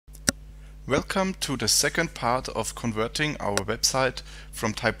Welcome to the second part of converting our website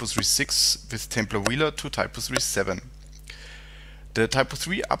from Typo 3.6 with Templavoila to Typo 3.7. The Typo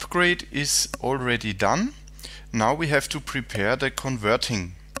 3 upgrade is already done. Now we have to prepare the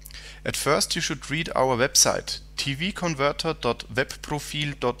converting. At first you should read our website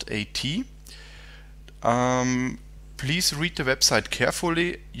tvconverter.webprofil.at. Please read the website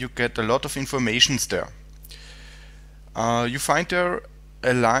carefully, you get a lot of information there. You find there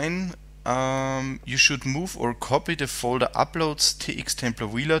a line you should move or copy the folder uploads tx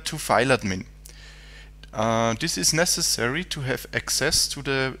Templavoila to file admin. This is necessary to have access to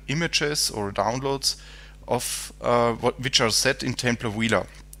the images or downloads of which are set in Templavoila,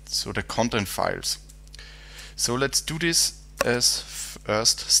 so the content files. So let's do this as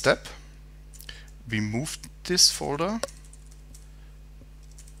first step. We move this folder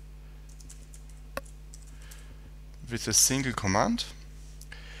with a single command.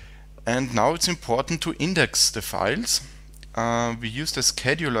 And now it's important to index the files. We use the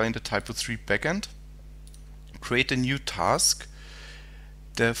scheduler in the Typo 3 backend. Create a new task.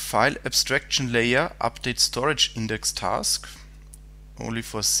 The file abstraction layer update storage index task, only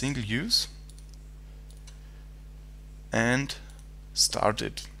for single use, and start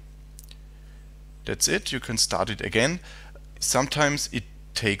it. That's it. You can start it again. Sometimes it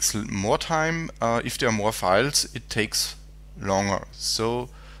takes more time. If there are more files, it takes longer. So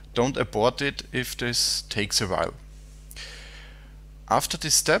don't abort it if this takes a while. After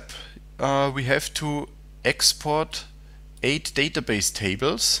this step, we have to export 8 database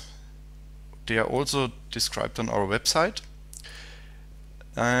tables. They are also described on our website.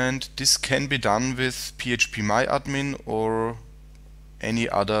 And this can be done with phpMyAdmin or any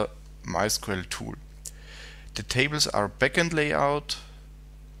other MySQL tool. The tables are backend layout,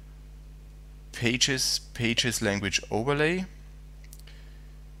 pages language overlay,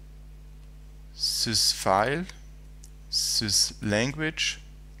 sys file, sys language,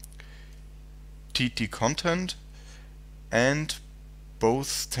 tt content, and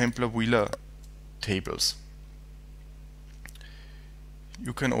both Templavoila tables.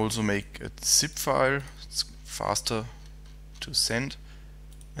 You can also make a zip file, it's faster to send,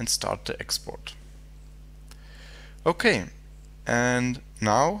 and start the export. Okay, and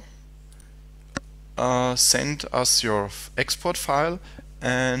now send us your export file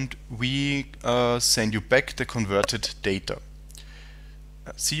and we send you back the converted data.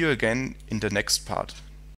 See you again in the next part.